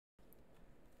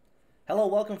Hello,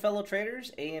 welcome fellow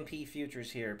traders. AMP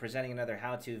Futures here, presenting another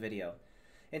how-to video.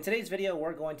 In today's video,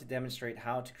 we're going to demonstrate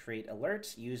how to create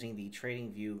alerts using the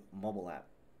TradingView mobile app.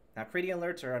 Now, creating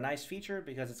alerts are a nice feature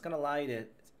because it's going to allow you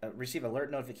to receive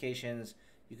alert notifications.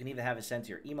 You can either have it sent to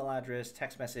your email address,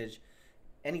 text message,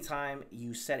 anytime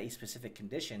you set a specific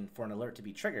condition for an alert to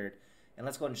be triggered. And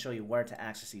let's go ahead and show you where to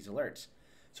access these alerts.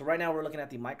 So right now, we're looking at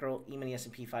the micro E-mini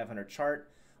S&P 500 chart.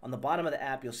 On the bottom of the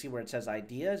app, you'll see where it says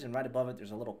ideas, and right above it,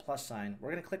 there's a little plus sign. We're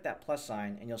going to click that plus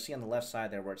sign, and you'll see on the left side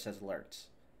there where it says alerts.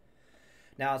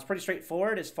 Now, it's pretty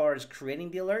straightforward as far as creating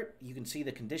the alert. You can see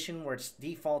the condition where it's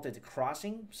defaulted to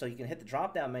crossing, so you can hit the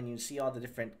drop-down menu and see all the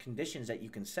different conditions that you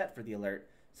can set for the alert,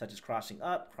 such as crossing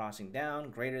up, crossing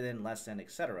down, greater than, less than,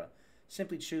 etc.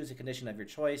 Simply choose the condition of your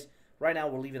choice. Right now,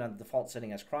 we'll leave it on the default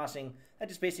setting as crossing. That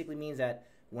just basically means that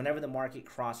whenever the market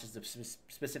crosses the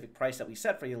specific price that we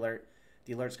set for the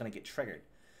alert's going to get triggered.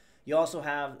 You also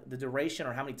have the duration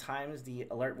or how many times the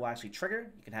alert will actually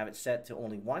trigger. You can have it set to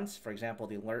only once. For example,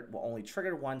 the alert will only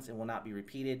trigger once and will not be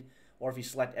repeated. Or if you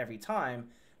select every time,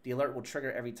 the alert will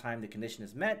trigger every time the condition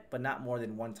is met, but not more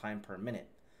than one time per minute.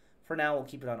 For now, we'll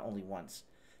keep it on only once.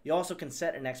 You also can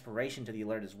set an expiration to the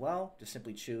alert as well. Just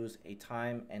simply choose a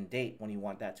time and date when you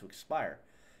want that to expire.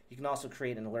 You can also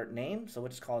create an alert name. So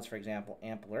we'll just call this, for example,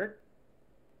 AMP Alert.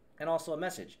 And also a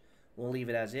message. We'll leave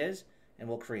it as is, and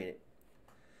we'll create it.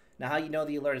 Now, how you know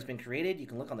the alert has been created, you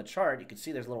can look on the chart. You can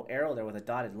see there's a little arrow there with a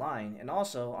dotted line. And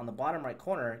also, on the bottom right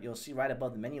corner, you'll see right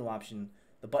above the menu option,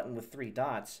 the button with 3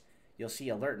 dots. You'll see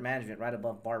Alert Management right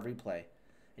above Bar Replay.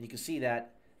 And you can see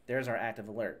that there's our active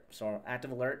alert. So our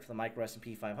active alert for the micro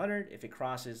S&P 500, if it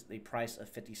crosses the price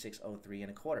of 56.03 and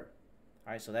a quarter.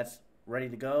 All right, so that's ready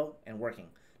to go and working.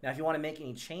 Now, if you want to make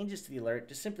any changes to the alert,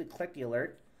 just simply click the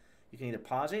alert. You can either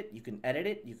pause it, you can edit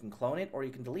it, you can clone it, or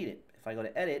you can delete it. If I go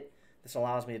to edit, this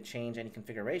allows me to change any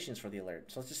configurations for the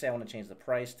alert. So let's just say I want to change the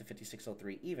price to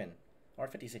 56.03 even, or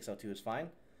 56.02 is fine.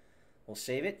 We'll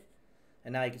save it,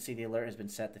 and now you can see the alert has been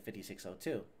set to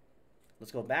 56.02.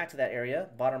 Let's go back to that area,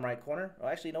 bottom right corner. Oh,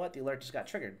 actually, you know what? The alert just got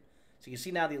triggered. So you can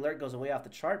see now the alert goes away off the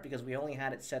chart because we only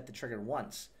had it set to trigger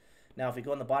once. Now, if we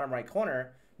go in the bottom right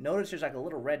corner, notice there's like a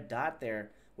little red dot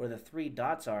there where the 3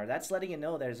 dots are. That's letting you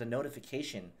know there's a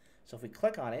notification. So if we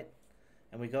click on it,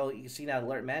 and we go, you can see now the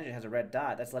Alert Manager has a red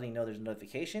dot. That's letting you know there's a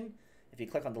notification. If you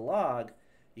click on the log,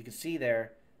 you can see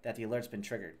there that the alert's been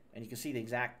triggered. And you can see the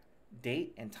exact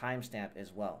date and timestamp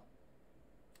as well.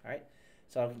 All right,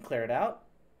 so I can clear it out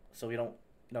so we don't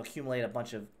accumulate a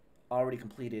bunch of already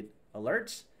completed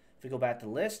alerts. If we go back to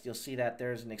the list, you'll see that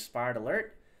there's an expired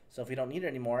alert. So if we don't need it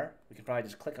anymore, we can probably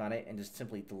just click on it and just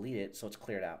simply delete it so it's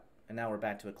cleared out. And now we're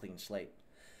back to a clean slate.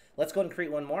 Let's go ahead and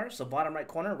create one more. So bottom right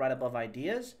corner, right above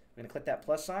ideas, we're going to click that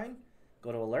plus sign,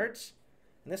 go to alerts,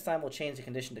 and this time we'll change the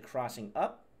condition to crossing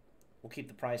up. We'll keep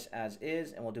the price as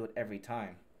is, and we'll do it every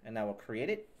time. And now we'll create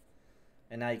it.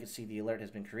 And now you can see the alert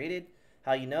has been created.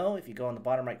 How you know, if you go on the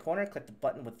bottom right corner, click the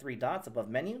button with 3 dots above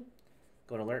menu,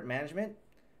 go to Alert Management,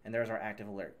 and there's our active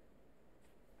alert.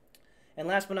 And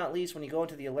last but not least, when you go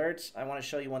into the alerts, I want to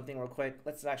show you one thing real quick.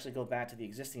 Let's actually go back to the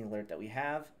existing alert that we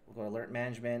have. We'll go to Alert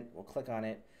Management, we'll click on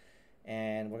it,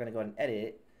 and we're going to go ahead and edit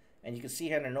it. And you can see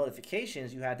here under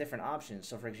notifications, you have different options.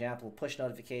 So for example, push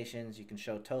notifications, you can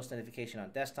show toast notification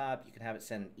on desktop, you can have it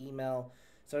send an email.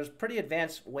 So there's pretty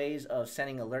advanced ways of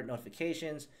sending alert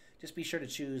notifications. Just be sure to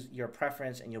choose your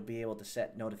preference and you'll be able to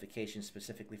set notifications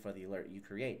specifically for the alert you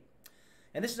create.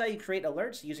 And this is how you create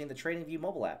alerts using the TradingView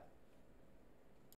mobile app.